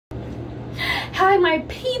Hi my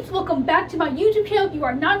peeps, welcome back to my YouTube channel. If you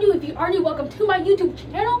are not new, if you are new, welcome to my YouTube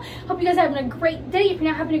channel. Hope you guys are having a great day. If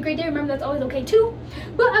you're not having a great day, remember that's always okay too.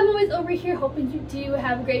 But I'm always over here hoping you do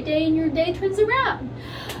have a great day and your day turns around.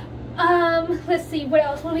 Let's see, what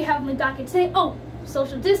else? What do we have on the docket today? Oh,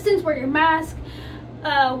 social distance, wear your mask,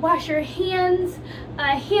 wash your hands,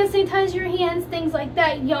 hand sanitize your hands, things like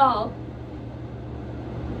that, y'all.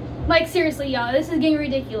 Like seriously, y'all, this is getting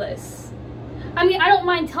ridiculous. I mean, I don't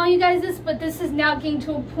mind telling you guys this, but this is now getting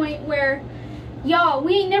to a point where, y'all,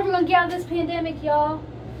 we ain't never gonna get out of this pandemic, y'all.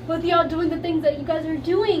 With y'all doing the things that you guys are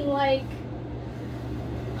doing, like,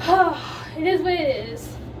 it is what it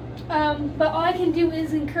is. But all I can do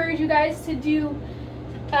is encourage you guys to do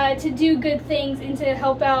good things and to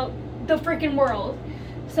help out the freaking world.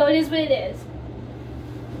 So it is what it is.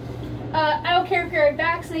 I don't care if you're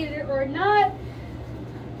vaccinated or not.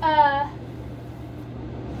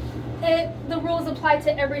 The rules apply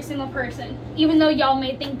to every single person, even though y'all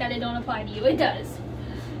may think that it don't apply to you. It does.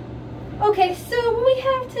 Okay, so what we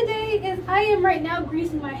have today is I am right now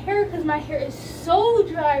greasing my hair because my hair is so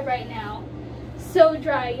dry right now. So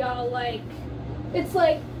dry, y'all. Like, it's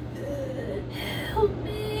like, help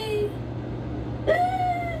me.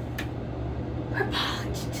 We're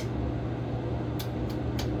parched.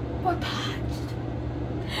 We're parched.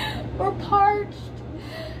 We're parched.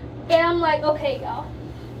 And I'm like, okay, y'all.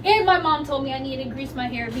 And my mom told me I needed to grease my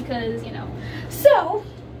hair because, you know. So,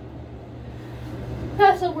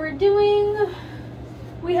 that's what we're doing.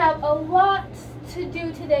 We have a lot to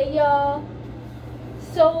do today, y'all.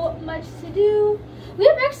 So much to do. We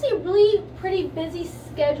have actually a really pretty busy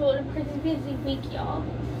schedule and a pretty busy week, y'all.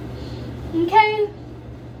 Okay?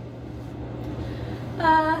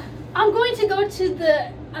 I'm going to go to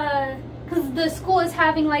the, because the school is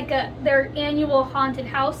having like their annual haunted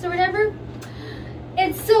house or whatever.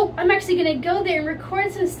 And so I'm actually going to go there and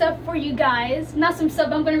record some stuff for you guys. Not some stuff,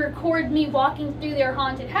 I'm going to record me walking through their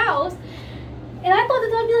haunted house. And I thought that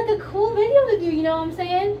would be like a cool video to do, you know what I'm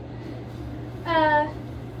saying?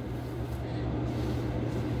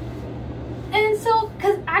 And so,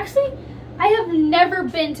 because actually, I have never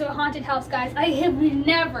been to a haunted house, guys. I have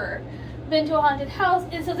never been to a haunted house.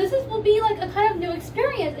 And so this will be like a kind of new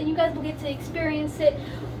experience. And you guys will get to experience it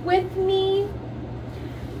with me.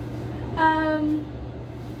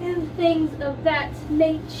 And things of that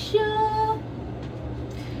nature.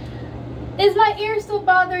 Is my ear still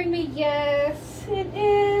bothering me? Yes, it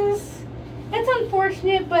is. It's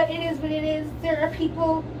unfortunate, but it is what it is. There are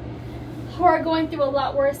people who are going through a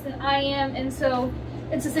lot worse than I am, and so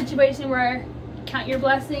it's a situation where count your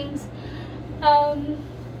blessings. And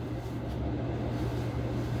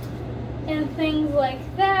things like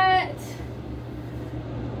that.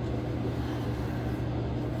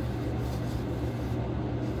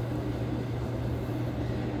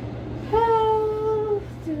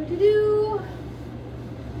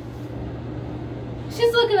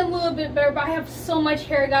 She's looking a little bit better, but I have so much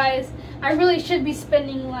hair, guys. I really should be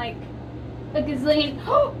spending like a gazillion,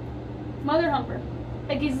 mother humper,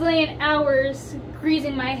 a gazillion hours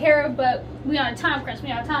greasing my hair, but we on a time crunch. We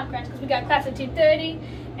on a time crunch because we got class at 2:30,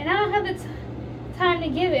 and I don't have the time to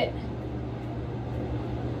give it.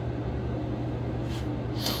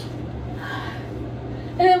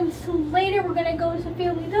 And then so later we're gonna go to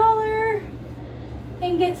Family Dollar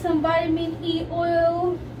and get some vitamin E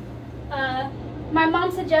oil. My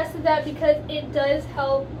mom suggested that because it does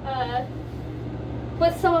help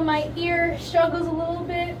with some of my ear struggles a little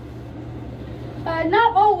bit.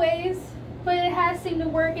 Not always, but it has seemed to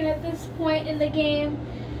work, and at this point in the game,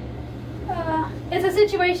 it's a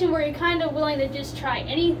situation where you're kind of willing to just try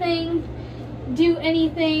anything, do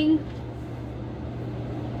anything.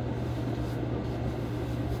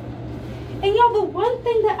 And y'all, the one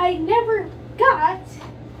thing that I never got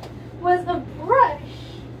was a brush.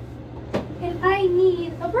 And I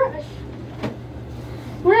need a brush.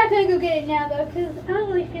 We're not going to go get it now, though, because I don't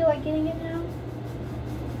really feel like getting it now.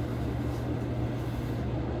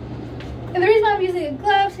 And the reason why I'm using a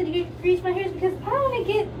glove to grease my hair is because I don't want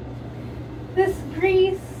to get this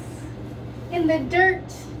grease in the dirt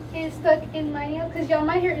and stuck in my nail. Because, y'all,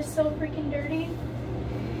 my hair is so freaking dirty.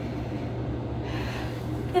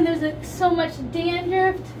 And there's so much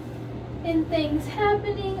dandruff and things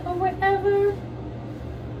happening or whatever.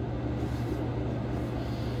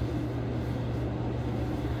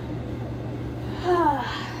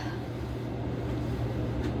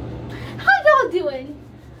 How y'all doing?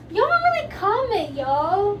 Y'all don't really comment,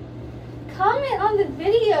 y'all. Comment on the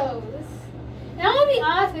videos. And I'm gonna be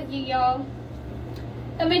honest with you, y'all.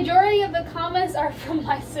 A majority of the comments are from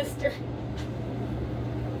my sister.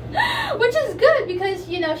 Which is good because,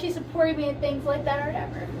 you know, she supported me and things like that or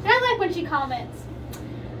whatever. And I like when crunchy comments.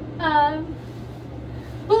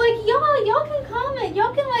 But like y'all can comment.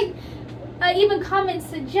 Y'all can like even comment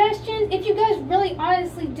suggestions. If you guys really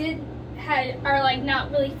honestly are like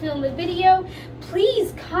not really feeling the video,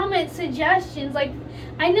 please comment suggestions. Like,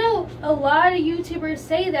 I know a lot of YouTubers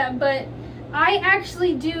say that, but I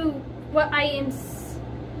actually do what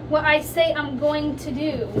I say I'm going to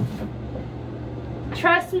do.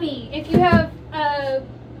 Trust me. If you have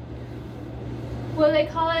what do they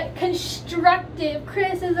call it? Constructive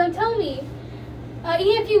criticism, tell me.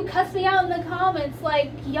 Even if you cuss me out in the comments,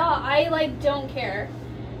 like, y'all, I like don't care.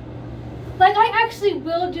 Like, I actually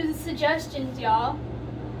will do the suggestions, y'all.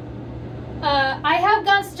 I have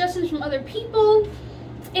gotten suggestions from other people,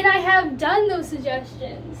 and I have done those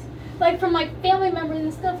suggestions. Like, from, like, family members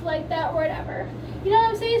and stuff like that, or whatever. You know what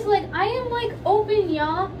I'm saying? So, like, I am, like, open,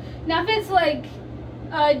 y'all. Now, if it's, like,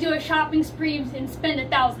 do a shopping spree and spend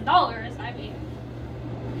 $1,000, I mean,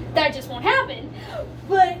 that just won't happen.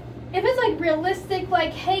 But if it's, like, realistic,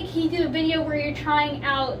 like, hey, can you do a video where you're trying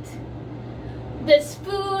out this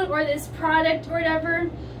food or this product or whatever,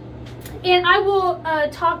 and I will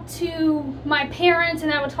talk to my parents,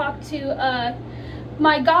 and I will talk to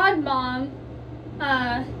my godmom,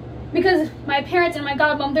 because my parents and my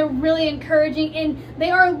godmom, they're really encouraging, and they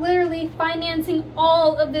are literally financing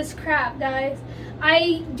all of this crap, guys.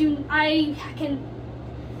 I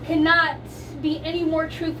cannot be any more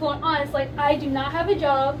truthful and honest. Like, I do not have a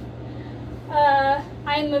job.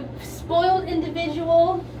 I'm a spoiled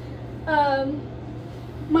individual.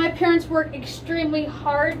 My parents work extremely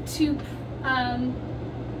hard to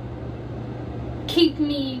keep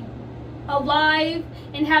me alive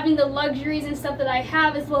and having the luxuries and stuff that I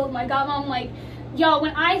have, as well as my godmom. Like, y'all,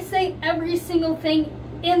 when I say every single thing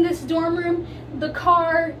in this dorm room, the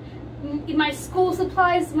car, my school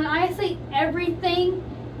supplies, when I say everything,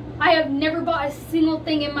 I have never bought a single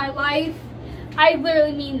thing in my life. I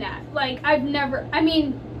literally mean that. Like, I've never, I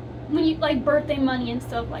mean, when you, like, birthday money and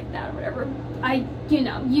stuff like that or whatever, I, you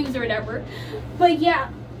know, use or whatever. But yeah,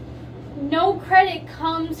 no credit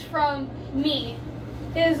comes from me.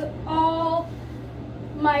 It is all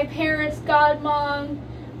my parents, godmom,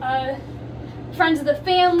 friends of the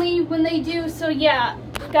family when they do. So yeah,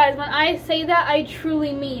 guys, when I say that, I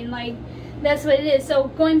truly mean, like, that's what it is. So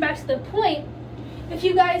going back to the point, if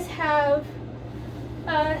you guys have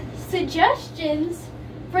suggestions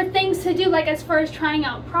for things to do, like as far as trying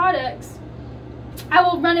out products, I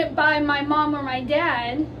will run it by my mom or my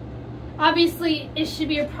dad. Obviously, it should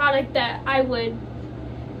be a product that I would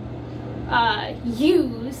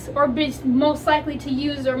use, or be most likely to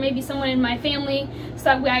use, or maybe someone in my family, so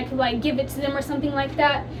that way I could like give it to them or something like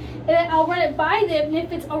that. And then I'll run it by them, and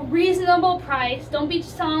if it's a reasonable price, don't be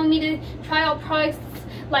just telling me to try out products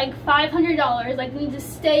like $500. Like, we need to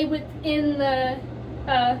stay within the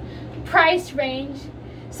price range.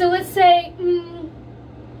 So let's say,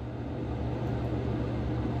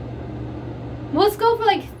 let's go for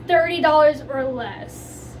like $30 or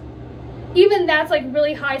less. Even that's like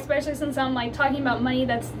really high, especially since I'm like talking about money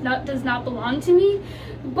that does not belong to me.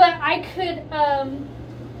 But I could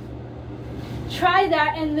try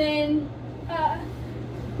that and then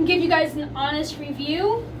give you guys an honest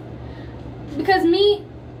review. Because me,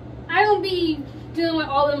 I don't be doing what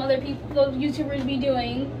all them other people, those YouTubers be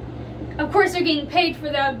doing. Of course they're getting paid for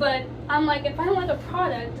that, but I'm like, if I don't like a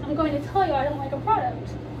product, I'm going to tell you I don't like a product.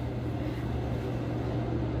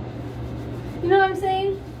 You know what I'm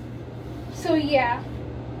saying? So yeah,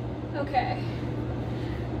 okay.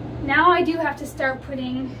 Now I do have to start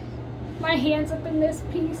putting my hands up in this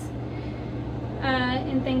piece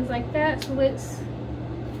and things like that. So let's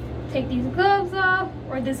take these gloves off,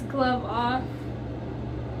 or this glove off.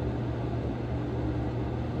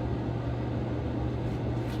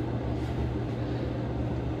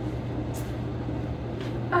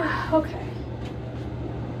 Okay.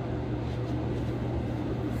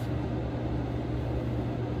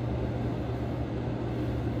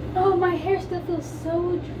 Oh, my hair still feels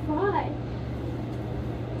so dry.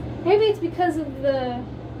 Maybe it's because of the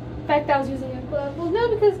fact that I was using a glove. Well,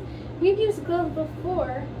 no, because we've used gloves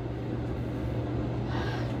before.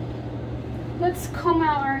 Let's comb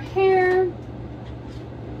out our hair.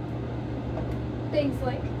 Things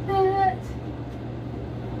like that.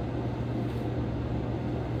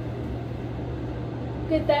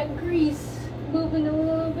 Get that grease moving a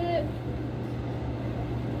little bit.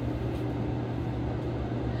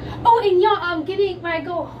 Oh, and y'all, I'm getting, when I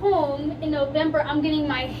go home in November, I'm getting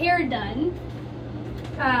my hair done.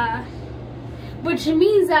 Which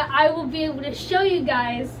means that I will be able to show you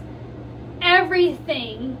guys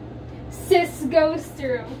everything Sis goes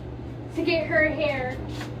through to get her hair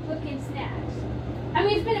looking snatched. I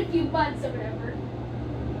mean, it's been a few months or whatever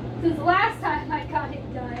since the last time I got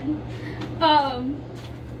it done.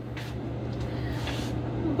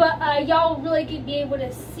 But y'all really could be able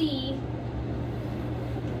to see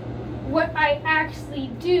what I actually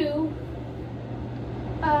do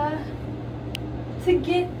to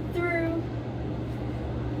get through.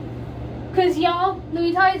 Cause y'all, let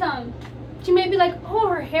me tell you something. She may be like, oh,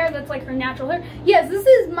 her hair, that's like her natural hair. Yes, this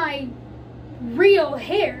is my real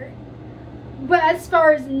hair. But as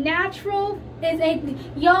far as natural is anything,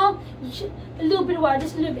 y'all, a little bit of water,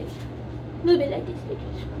 just a little bit like this,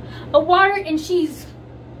 a water, and she's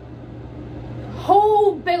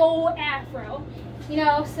whole big old afro, you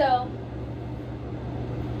know. So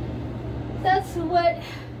that's what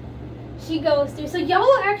she goes through. So y'all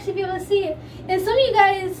will actually be able to see it. And some of you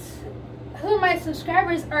guys who are my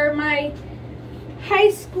subscribers are my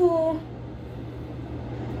high school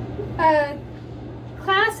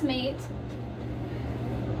classmates.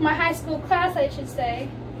 My high school class, I should say.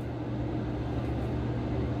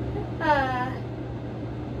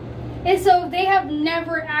 And so they have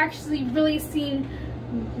never actually really seen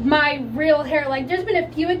my real hair. Like, there's been a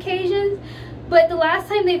few occasions, but the last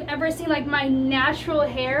time they've ever seen like my natural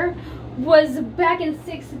hair was back in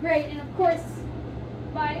 6th grade. And of course,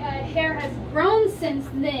 my hair has grown since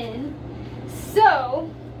then. So,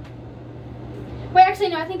 wait, actually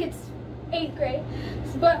no, I think it's 8th grade.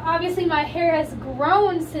 But obviously my hair has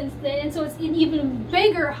grown since then, and so it's an even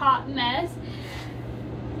bigger hot mess.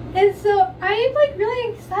 And so I'm like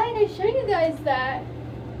really excited to show you guys that.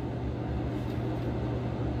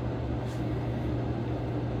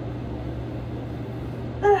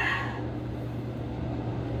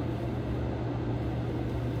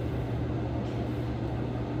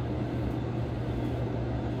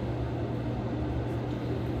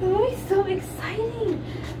 Oh, it's so exciting.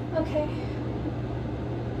 Okay.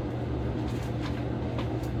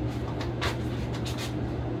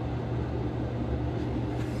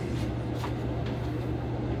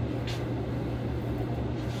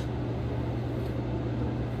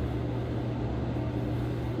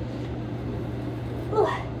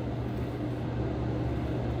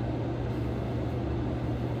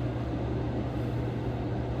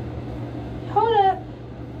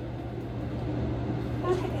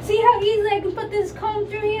 See how easily I can put this comb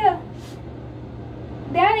through here?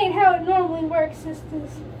 That ain't how it normally works, sisters.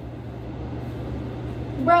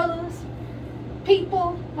 Brothers,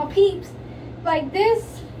 people, my peeps. Like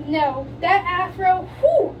this, no. That afro,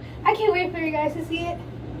 whew, I can't wait for you guys to see it.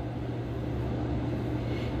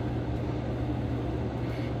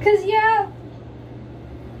 Cause yeah,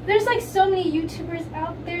 there's like so many YouTubers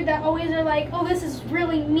out there that always are like, oh, this is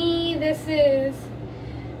really me, this is,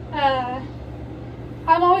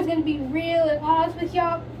 I'm always gonna be real and honest with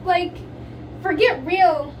y'all. Like, forget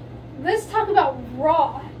real. Let's talk about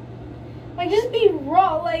raw. Like, just be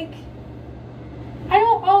raw. Like, I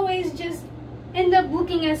don't always just end up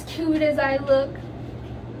looking as cute as I look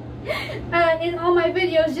in all my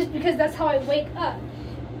videos just because that's how I wake up.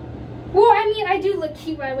 Well, I mean, I do look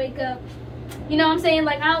cute when I wake up. You know what I'm saying?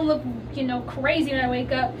 Like, I don't look, you know, crazy when I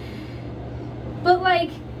wake up. But, like,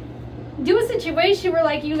 do a situation where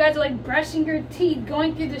like you guys are like brushing your teeth,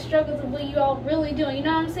 going through the struggles of what you all really doing, you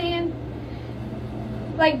know what I'm saying?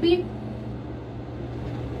 Like be,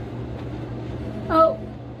 oh,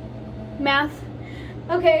 math,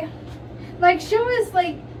 okay, like show us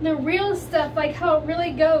like the real stuff, like how it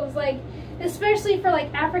really goes, like especially for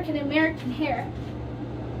like African American hair.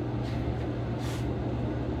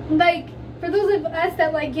 Like for those of us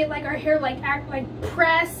that like get like our hair like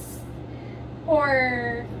pressed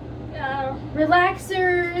or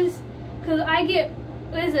relaxers, because I get,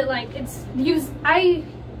 what is it, like it's used, I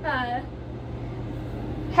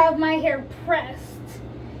have my hair pressed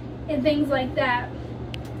and things like that.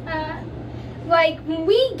 Like when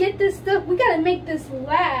we get this stuff, we gotta make this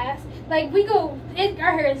last. Like we go,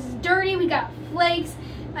 our hair is dirty, we got flakes,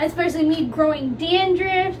 especially me growing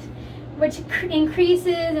dandruff, which increases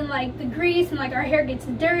in like the grease, and like our hair gets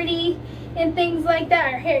dirty and things like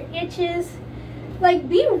that. Our hair itches. Like,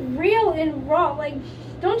 be real and raw. Like,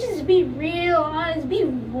 don't just be real, honest. Be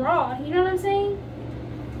raw. You know what I'm saying?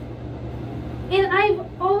 And I've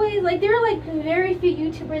always, like, there are, like, very few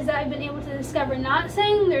YouTubers that I've been able to discover. Not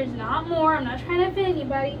saying there's not more. I'm not trying to offend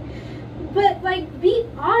anybody. But, like, be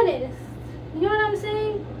honest. You know what I'm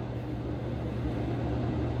saying?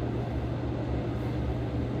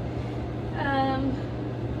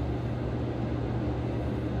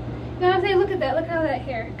 You know what I'm saying? Look at that. Look at that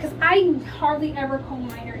hair. Because I hardly ever comb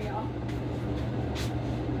my hair, y'all.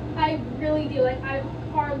 I really do. Like, I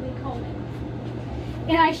hardly comb it.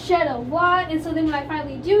 And I shed a lot. And so then when I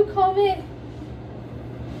finally do comb it,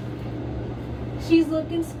 She's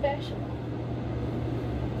looking special.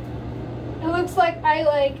 It looks like I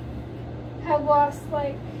like have lost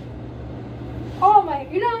like all my,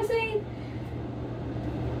 you know what I'm saying?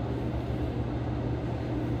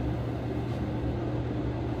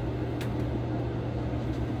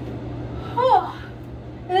 Oh,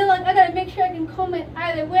 and then like I gotta make sure I can comb it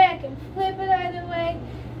either way. I can flip it either way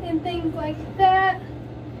and things like that.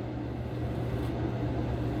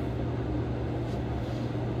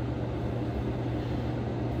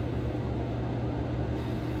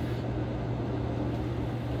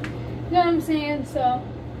 You know what I'm saying? So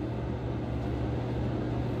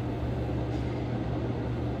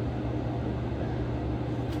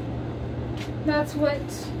that's what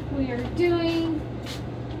we are doing.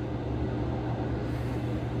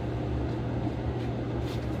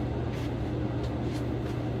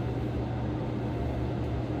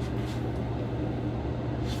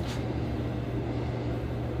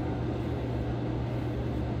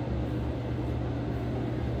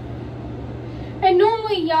 And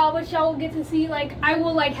normally y'all, what y'all will get to see, like I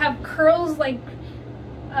will like have curls like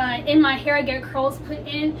in my hair. I get curls put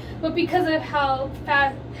in, but because of how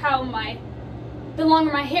fast, the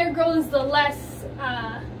longer my hair grows, the less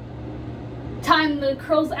time the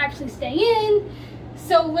curls actually stay in.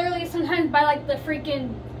 So literally sometimes by like the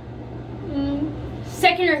freaking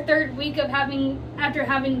second or third week of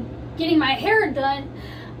getting my hair done,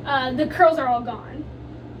 the curls are all gone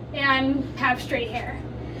and I have straight hair.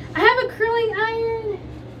 I have a curling iron,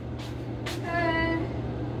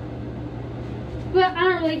 but I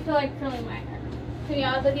don't really feel like curling my hair, to be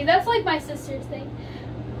honest with you. That's like my sister's thing.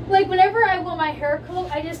 Like whenever I want my hair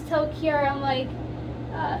curled, I just tell Kiara, I'm like,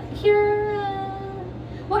 Kiara,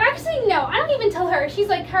 well actually no, I don't even tell her. She's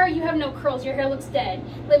like, Kiara, you have no curls, your hair looks dead.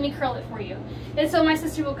 Let me curl it for you. And so my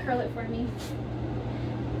sister will curl it for me.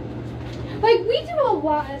 Like we do a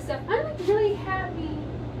lot of stuff. I'm like really happy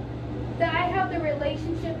that I have the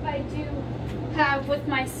relationship I do have with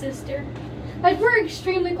my sister. Like we're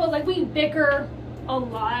extremely close. Like we bicker a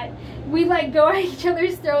lot. We like go at each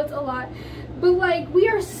other's throats a lot. But like we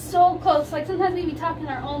are so close. Like sometimes we be talking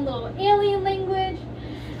our own little alien language.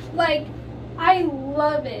 Like I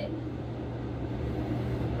love it.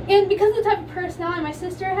 And because of the type of personality my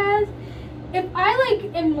sister has, if I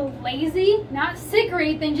like am lazy, not sick or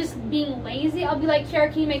anything, just being lazy, I'll be like,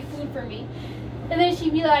 Kiara, can you make food for me? And then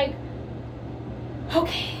she'd be like,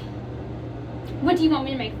 okay, what do you want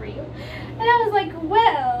me to make for you? And I was like,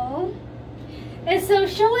 well, and so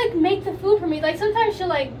she'll like make the food for me. Like sometimes she'll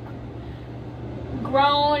like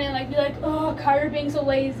groan and like be like, oh, Carter being so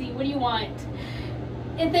lazy, what do you want?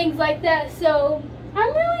 And things like that. So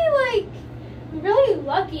I'm really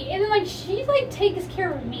lucky. And then like she like takes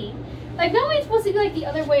care of me. Like not only supposed to be like the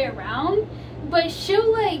other way around, but she'll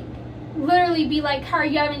like literally be like, Carter,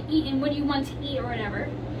 you haven't eaten, what do you want to eat or whatever.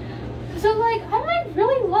 So like I'm like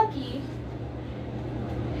really lucky.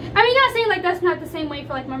 I mean, not saying like that's not the same way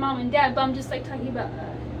for like my mom and dad, but I'm just like talking about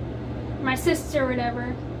my sister or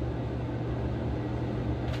whatever.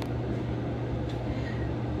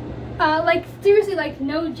 Like seriously, like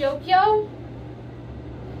no joke, yo.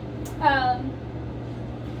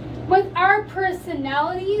 With our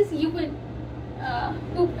personalities, you would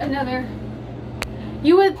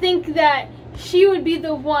you would think that she would be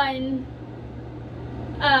the one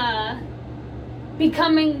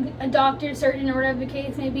becoming a doctor, surgeon, or whatever the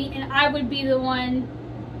case may be, and I would be the one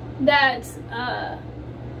that's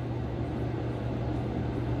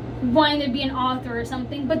wanting to be an author or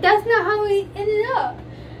something. But that's not how we ended up.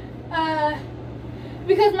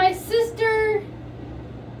 Because my sister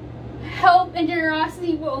help and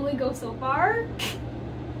generosity will only go so far.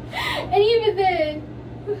 And even then,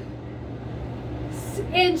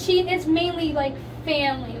 and it's mainly like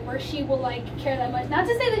family where she will like care that much. Not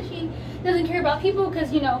to say that she doesn't care about people,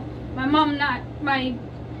 because you know my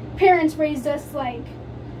parents raised us like,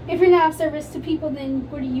 if you're not of service to people, then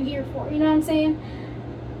what are you here for? You know what I'm saying?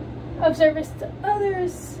 Of service to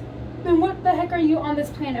others, then what the heck are you on this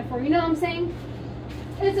planet for? You know what I'm saying?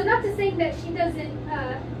 And so not to say that she doesn't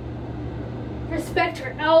respect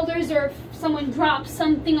her elders, or if someone drops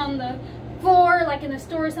something on the floor like in the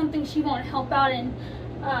store or something, she won't help out and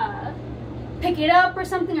pick it up or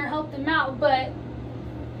something, or help them out. But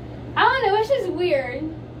I don't know, it's just weird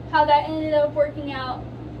how that ended up working out.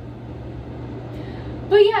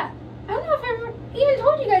 But yeah, I don't know if I ever even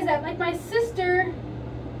told you guys that, like my sister,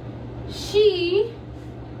 she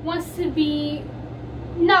wants to be,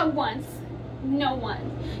 not once, no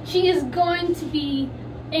one, she is going to be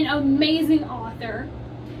an amazing author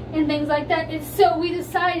and things like that. And so we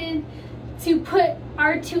decided to put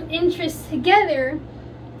our two interests together,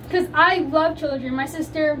 because I love children. My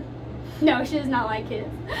sister No, she does not like kids.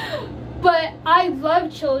 But I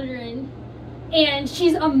love children, and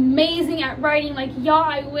she's amazing at writing. Like, y'all,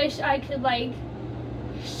 I wish I could, like,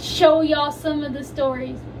 show y'all some of the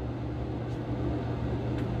stories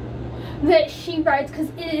that she writes, because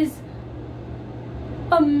it is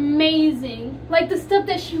amazing. Like, the stuff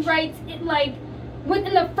that she writes, it, like,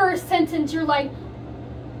 within the first sentence, you're like,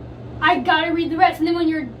 I gotta read the rest. And then when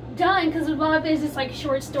you're done, because a lot of it is just, like,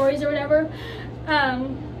 short stories or whatever,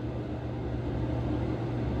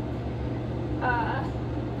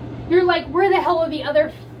 you're like, where the hell are the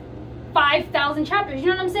other 5,000 chapters? You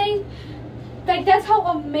know what I'm saying? Like, that's how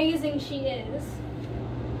amazing she is.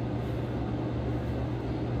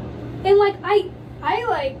 And, like, I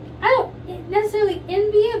don't necessarily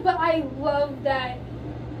envy it, but I love that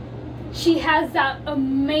she has that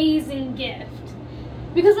amazing gift.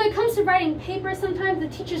 Because when it comes to writing papers, sometimes the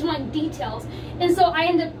teachers want details. And so I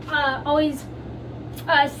end up always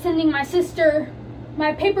sending my sister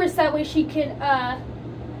my papers, that way she could,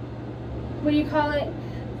 what do you call it,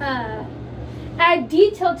 add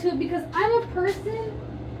detail to it, because I'm a person,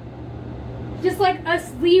 just like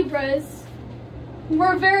us Libras,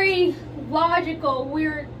 we're very logical,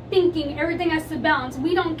 we're thinking, everything has to balance.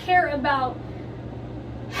 We don't care about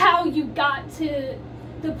how you got to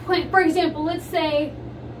the point. For example, let's say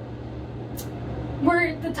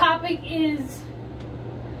where the topic is,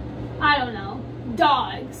 I don't know,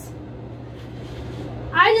 dogs.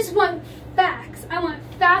 I just want facts. I want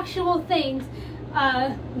factual things.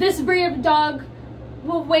 This breed of dog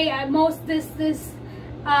will weigh at most this.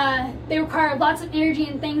 They require lots of energy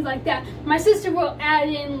and things like that. My sister will add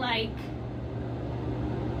in, like,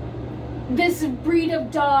 this breed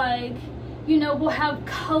of dog, you know, will have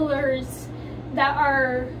colors that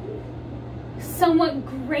are somewhat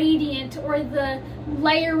gradient, or the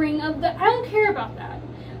layering of the, I don't care about that.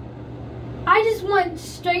 I just want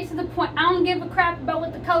straight to the point. I don't give a crap about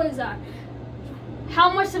what the colors are.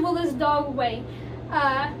 How much will this dog weigh?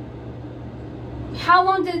 How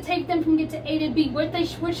long did it take them from get to A to B?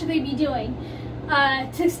 What should they be doing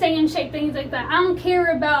to stay in shape? Things like that. I don't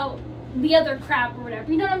care about the other crap or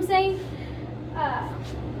whatever. You know what I'm saying?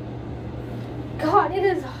 God, it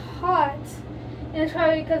is hot. And it's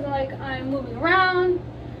probably because I'm moving around,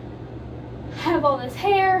 have all this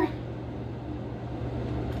hair,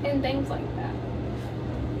 and things like that.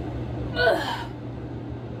 Ugh.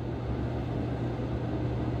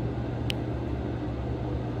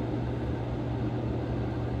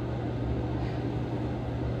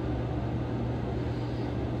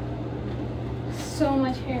 So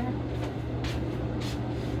much hair.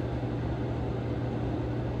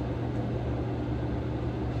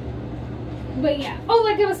 But yeah. Oh,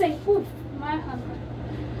 like I was saying, oof, my hunger.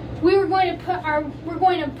 We are going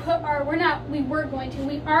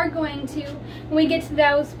to, when we get to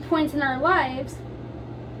those points in our lives,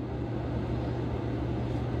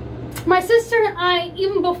 my sister and I,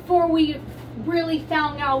 even before we really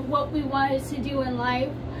found out what we wanted to do in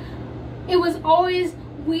life, it was always,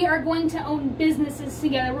 we are going to own businesses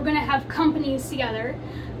together, we're going to have companies together,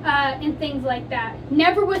 and things like that.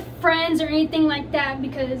 Never with friends or anything like that,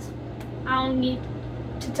 because I don't need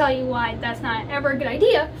to tell you why that's not ever a good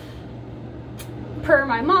idea, per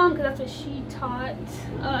my mom, because that's what she taught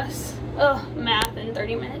us. Ugh, math in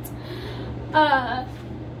 30 minutes.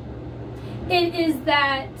 It is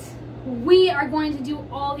that we are going to do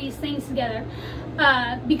all these things together,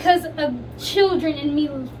 because of children and me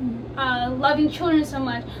loving children so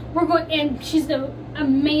much. We're going, and she's an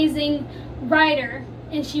amazing writer,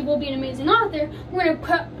 and she will be an amazing author. We're going to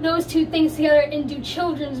put those two things together and do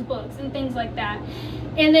children's books and things like that.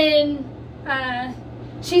 And then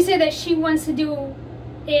she said that she wants to do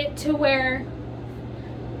it to where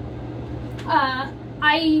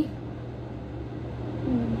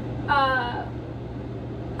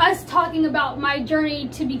us talking about my journey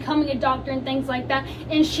to becoming a doctor and things like that,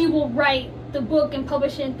 and she will write the book and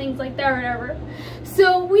publish it and things like that or whatever.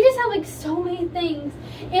 So we just have like so many things,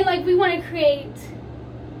 and like we want to create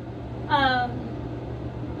a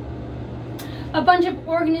bunch of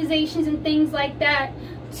organizations and things like that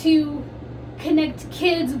to connect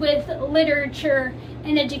kids with literature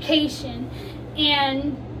and education.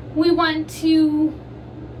 And we want to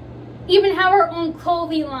even have our own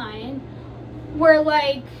clothing line where,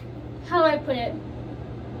 like, how do I put it?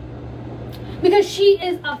 Because she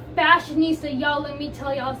is a fashionista, y'all, let me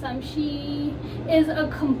tell y'all something. She is a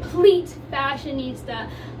complete fashionista.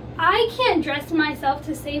 I can't dress myself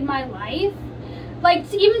to save my life. Like,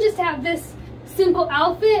 even just to have this simple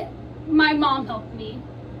outfit, my mom helped me.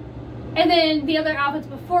 And then the other outfits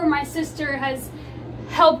before, my sister has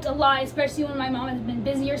helped a lot, especially when my mom has been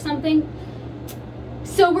busy or something.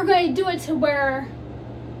 So we're going to do it to where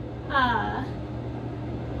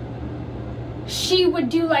she would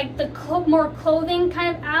do like the more clothing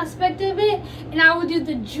kind of aspect of it, and I would do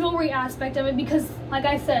the jewelry aspect of it, because like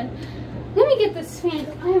I said, let me get this fan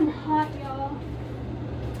because I am hot, y'all.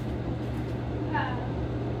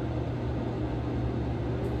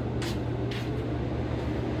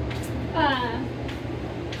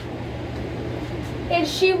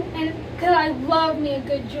 And because I love me a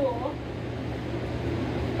good jewel.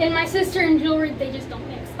 And my sister and jewelry, they just don't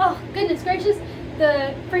mix. Oh, goodness gracious.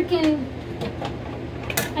 The freaking...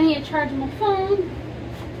 I need to charge my phone.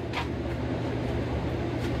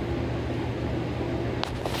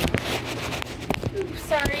 Oops,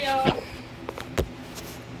 sorry, y'all.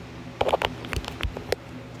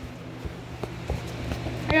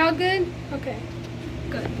 Are y'all good? Okay,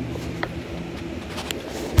 good.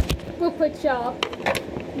 We'll put y'all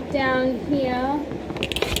down here.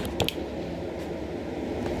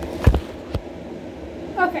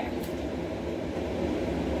 Okay.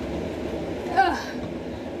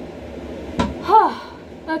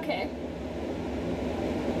 Okay.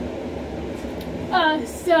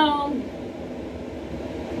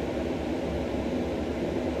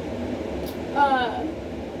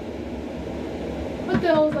 What the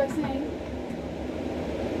hell was I saying?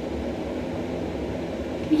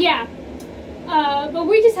 Yeah. But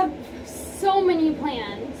we just have so many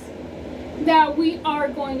plans that we are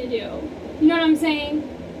going to do. You know what I'm saying?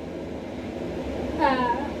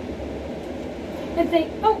 I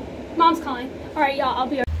think, oh, Mom's calling. All right, y'all, I'll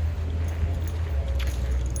be right.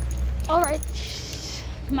 All right,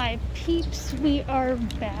 my peeps, we are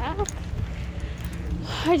back.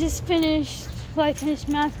 I just finished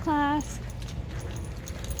math class,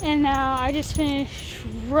 and now I just finished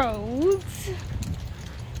roads.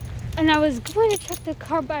 And I was going to check the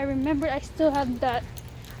car, but I remembered I still have that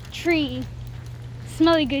tree,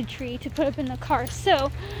 smelly good tree, to put up in the car.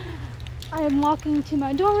 So I am walking to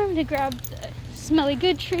my dorm room to grab the smelly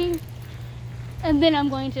good tree, and then I'm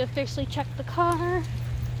going to officially check the car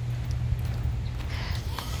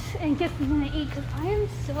and get something to eat because I am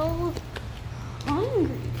so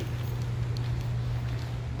hungry.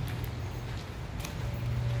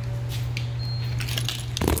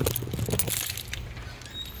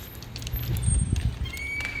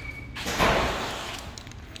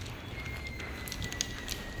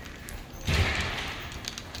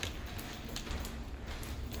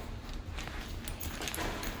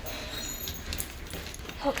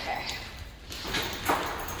 Okay.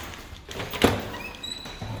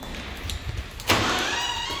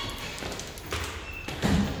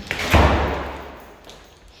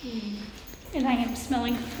 And I am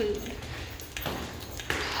smelling food.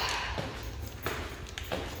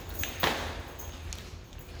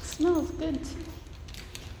 It smells good too.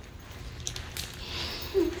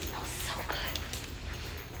 It smells so good.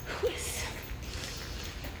 Who is?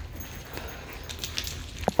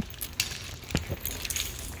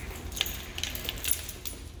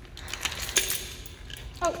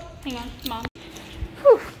 Oh, hang on, Mom.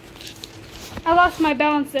 Whew. I lost my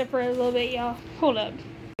balance there for a little bit, y'all. Hold up. There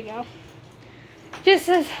we go. Just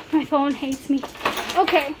as my phone hates me.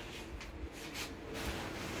 Okay.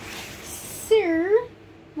 Sir,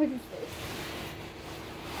 what is this?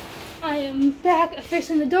 I am back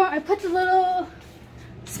officially in the door. I put the little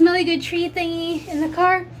smelly good tree thingy in the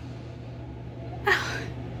car.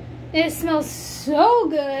 It smells so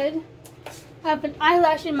good. I have an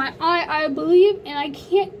eyelash in my eye, I believe, and I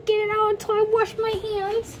can't get it out until I wash my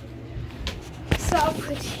hands. So I'll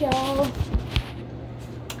put y'all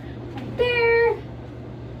right there.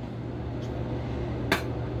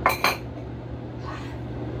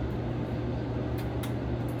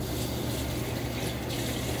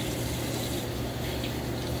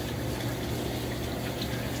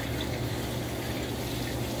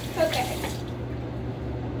 Okay.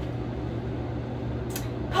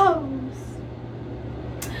 Pose.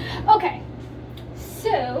 Okay.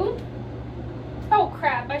 So, oh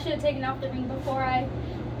crap, I should have taken off the ring before I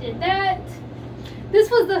did that. This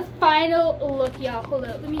was the final look, y'all. Hold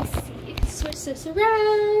up, let me see. Switch this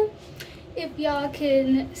around. If y'all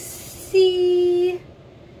can see.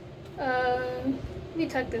 Let me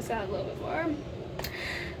tuck this out a little bit more.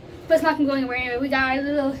 But it's not gonna go anywhere anyway. We got our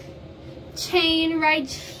little chain right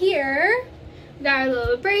here. We got our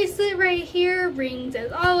little bracelet right here. Rings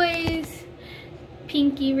as always.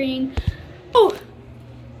 Pinky ring. Oh!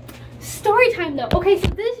 Story time though. Okay, so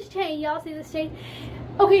this chain, y'all see this chain?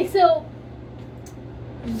 Okay, so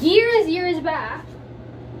years back.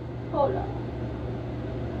 Hold on.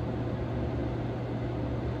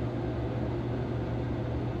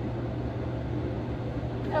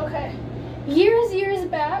 Okay. years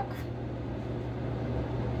back,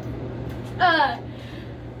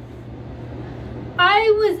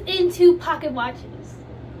 I was into pocket watches.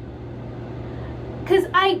 Cause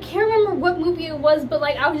I can't remember what movie it was, but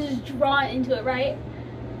like I was just drawn into it, right?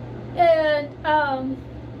 And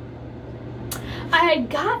I had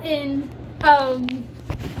gotten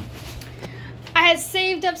I had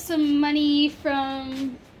saved up some money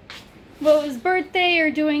from what was birthday or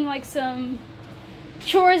doing like some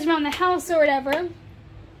chores around the house or whatever,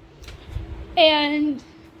 and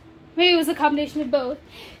maybe it was a combination of both.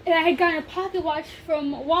 And I had gotten a pocket watch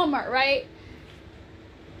from Walmart, right?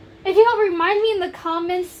 If y'all remind me in the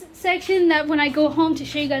comments section that when I go home to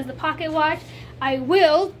show you guys the pocket watch, I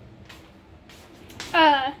will.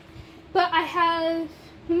 But I have,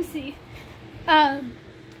 let me see. I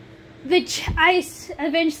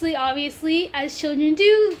eventually, obviously, as children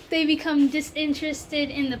do, they become disinterested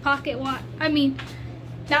in the pocket watch. I mean,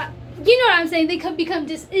 not, you know what I'm saying? They could become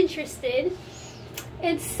disinterested.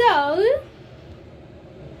 And so,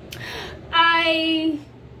 I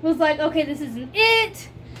was like, okay, this isn't it.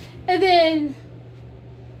 And then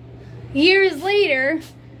years later,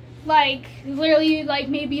 like literally like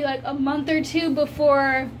maybe like a month or two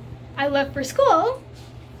before I left for school,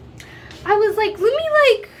 I was like, let me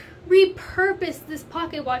like repurpose this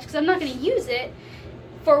pocket watch because I'm not going to use it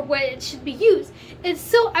for what it should be used. And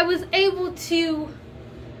so I was able to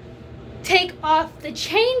take off the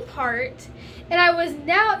chain part, and I was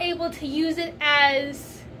now able to use it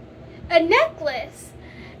as a necklace.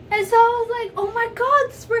 And so I was like, oh my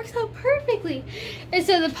god, this works out perfectly. And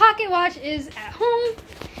so the pocket watch is at home,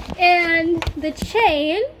 and the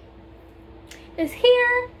chain is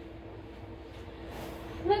here.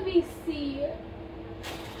 Let me see.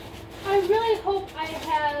 I really hope I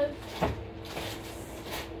have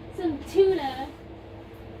some tuna.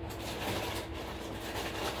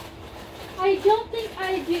 I don't think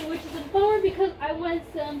I do, which is a bummer because I want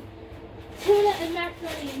some tuna and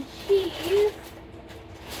macaroni and cheese.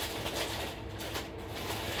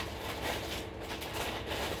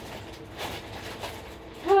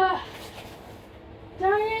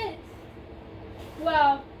 Darn it.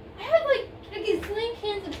 Wow. I had like these slim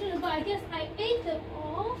cans of tuna, but I guess I ate them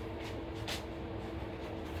all.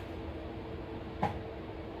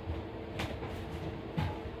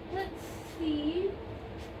 Let's see.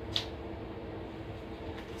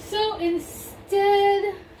 So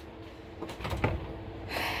instead,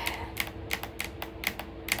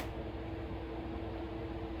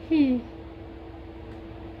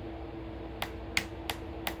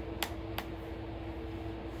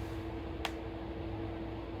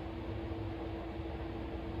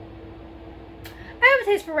 I have a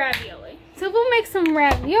taste for ravioli. So we'll make some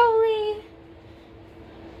ravioli.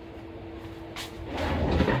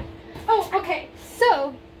 Oh, okay.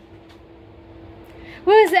 So,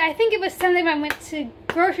 what was it? I think it was Sunday when I went to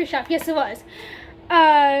grocery shop. Yes, it was.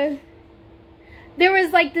 There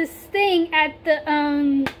was like this thing at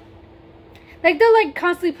the, like they're like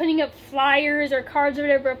constantly putting up flyers or cards or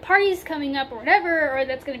whatever, parties coming up or whatever, or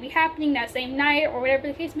that's going to be happening that same night or whatever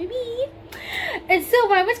the case may be. And so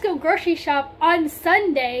when I went to go grocery shop on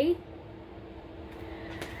Sunday,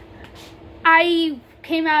 I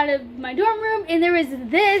came out of my dorm room and there was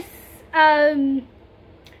this,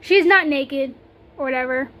 she's not naked or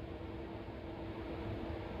whatever.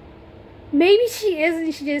 Maybe she is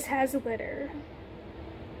and she just has glitter.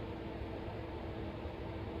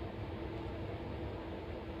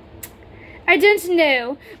 I don't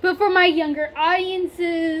know, but for my younger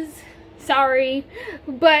audiences, sorry,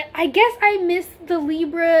 but I guess I missed the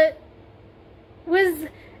Libra. What does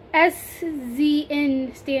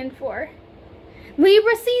SZN stand for?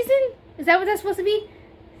 Libra season? Is that what that's supposed to be?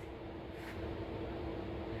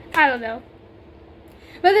 I don't know.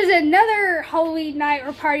 But there's another Halloween night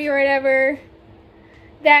or party or whatever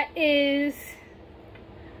that is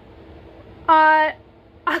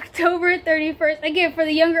October 31st. Again, for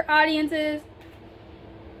the younger audiences,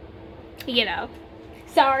 you know,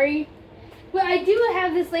 sorry. But I do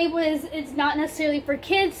have this label as it's not necessarily for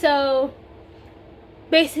kids, so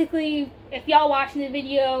basically, if y'all watching the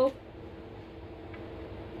video,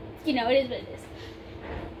 you know, it is what it is.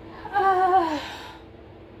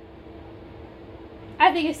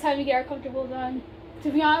 I think it's time to get our comfortables on.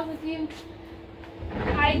 To be honest with you,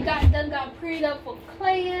 I got prettied up with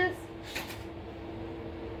clays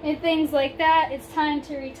and things like that. It's time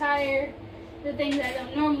to retire the things I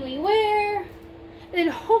don't normally wear. And then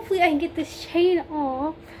hopefully I can get this chain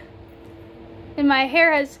off. And my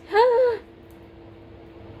hair has...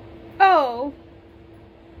 Oh.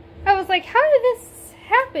 I was like, how did this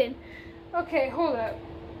happen? Okay, hold up.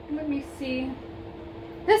 Let me see.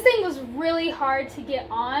 This thing was really hard to get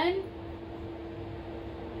on.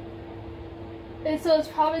 And so it's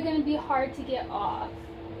probably going to be hard to get off.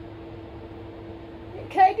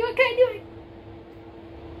 Can I do it? Can I do it?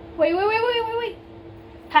 Wait.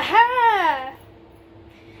 Haha!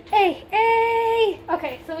 Hey!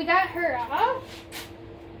 Okay, so we got her off.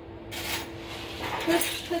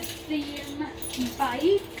 Let's put the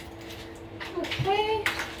bike. Okay.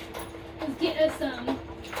 Let's get us some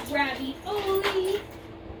ravioli.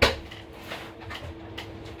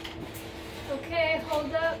 Okay,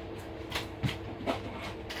 hold up.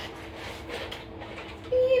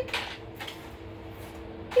 Beep.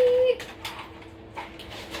 Beep.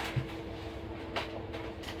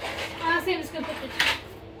 Honestly, I'm just gonna put this.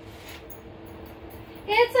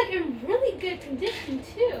 And it's like in really good condition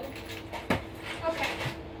too. Okay.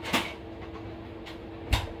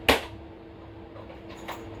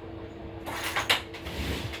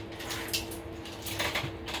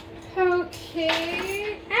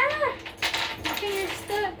 Okay. Ah! My finger's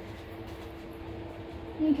stuck.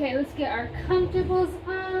 Okay, let's get our comfortables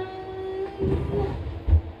on.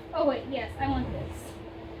 Oh wait, yes, I want this.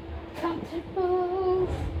 Comfortables.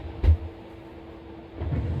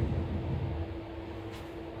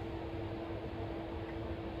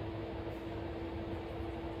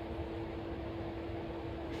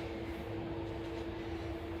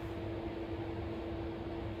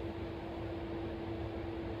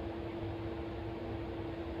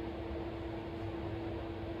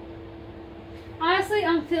 Honestly,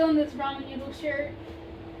 I'm feeling this ramen noodle shirt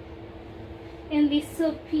and these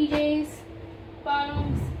silk PJs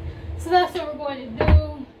bottoms. So that's what we're going to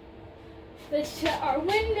do. Let's shut our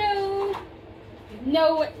window.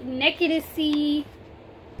 No nakedity.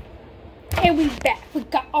 And we back. We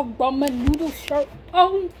got our ramen noodle shirt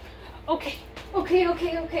on. Okay.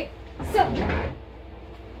 So,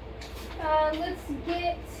 let's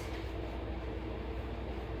get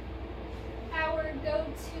our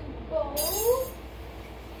go-to bowl.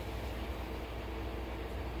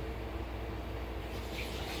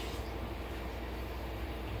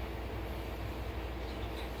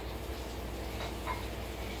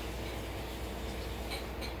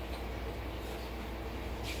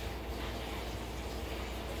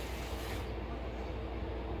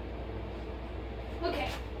 Okay,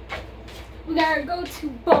 we got our go-to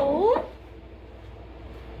bowl.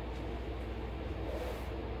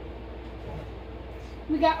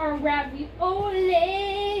 We got our ravioli.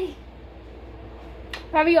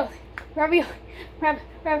 And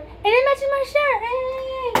it matches my shirt.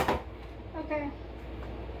 Hey! Okay.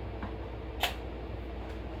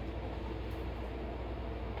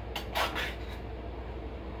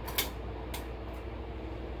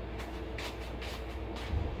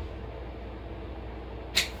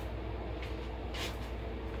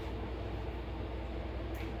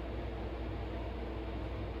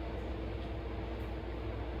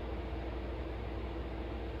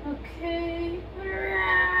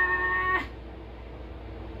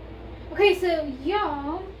 Okay, so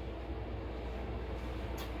y'all,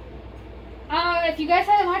 if you guys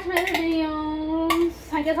haven't watched my other videos,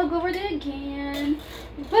 I guess I'll go over it again.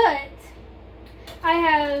 But I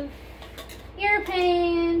have ear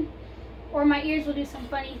pain, or my ears will do some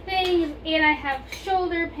funny things, and I have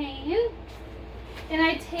shoulder pain, and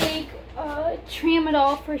I take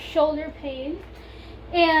tramadol for shoulder pain.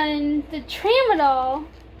 And the tramadol,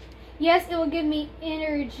 yes, it will give me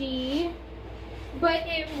energy, but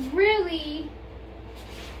it really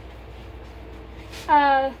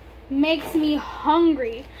makes me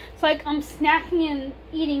hungry. It's like I'm snacking and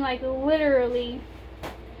eating like literally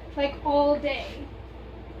like all day.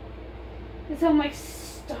 And so I'm like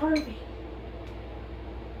starving.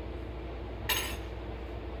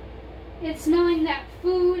 It's smelling that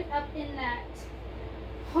food up in that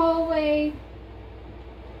hallway.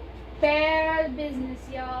 Bad business,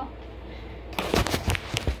 y'all.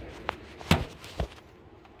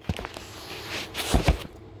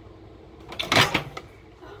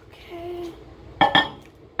 Okay.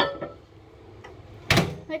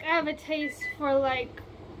 Like, I have a taste for like,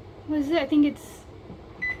 what is it? I think it's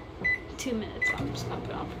 2 minutes. I'm just gonna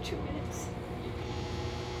put it on for 2 minutes.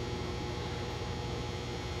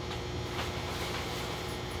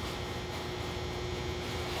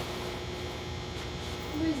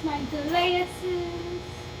 Where's my glasses?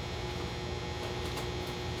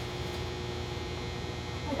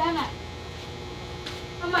 Like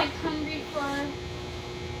I'm like hungry for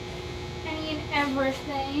any and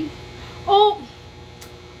everything. Oh,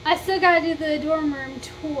 I still gotta do the dorm room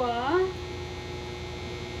tour.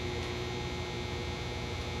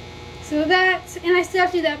 So that, and I still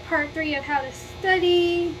have to do that part 3 of how to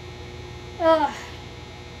study. Ugh.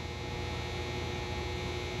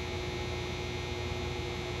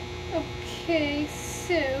 Okay,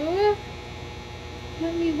 so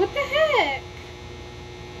what the heck?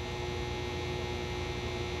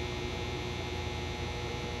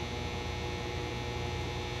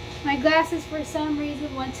 My glasses for some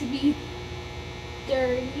reason want to be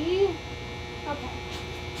dirty. Okay.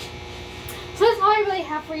 So that's all I really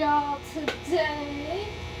have for y'all today.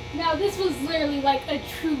 Now this was literally like a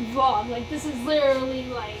true vlog. Like this is literally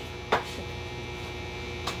like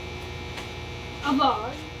a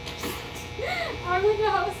vlog. I don't know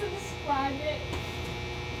how else to describe it.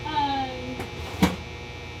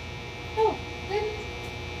 Oh, goodness.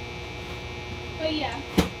 But yeah.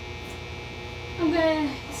 I'm going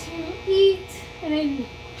to eat and then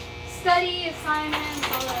study,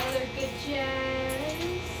 assignments, all that other good jazz.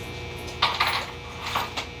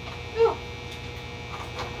 Oh.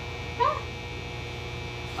 Ah.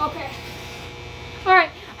 Okay. Alright.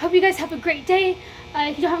 Hope you guys have a great day.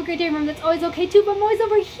 If you don't have a great day, remember that's always okay too. But I'm always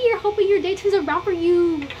over here hoping your day turns around for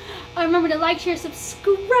you. Remember to like, share,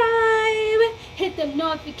 subscribe. Hit the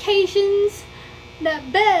notifications.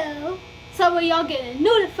 That bell. So that way y'all get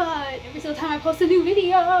notified every single time I post a new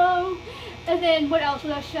video. And then what else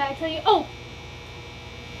should I tell you? Oh!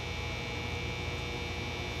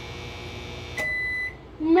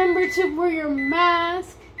 Remember to wear your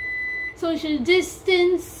mask, social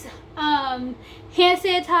distance, hand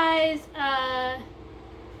sanitize,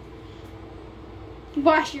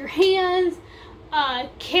 wash your hands,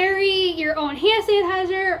 carry your own hand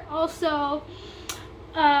sanitizer. Also,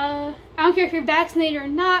 I don't care if you're vaccinated or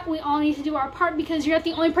not, we all need to do our part because you're not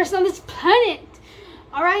the only person on this planet.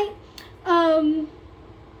 Alright?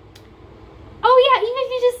 Oh yeah, even if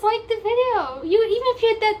you just like the video, even if you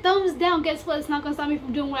hit that thumbs down, guess what? It's not gonna stop me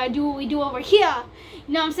from doing what we do over here.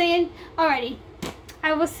 You know what I'm saying? Alrighty.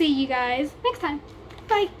 I will see you guys next time.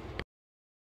 Bye.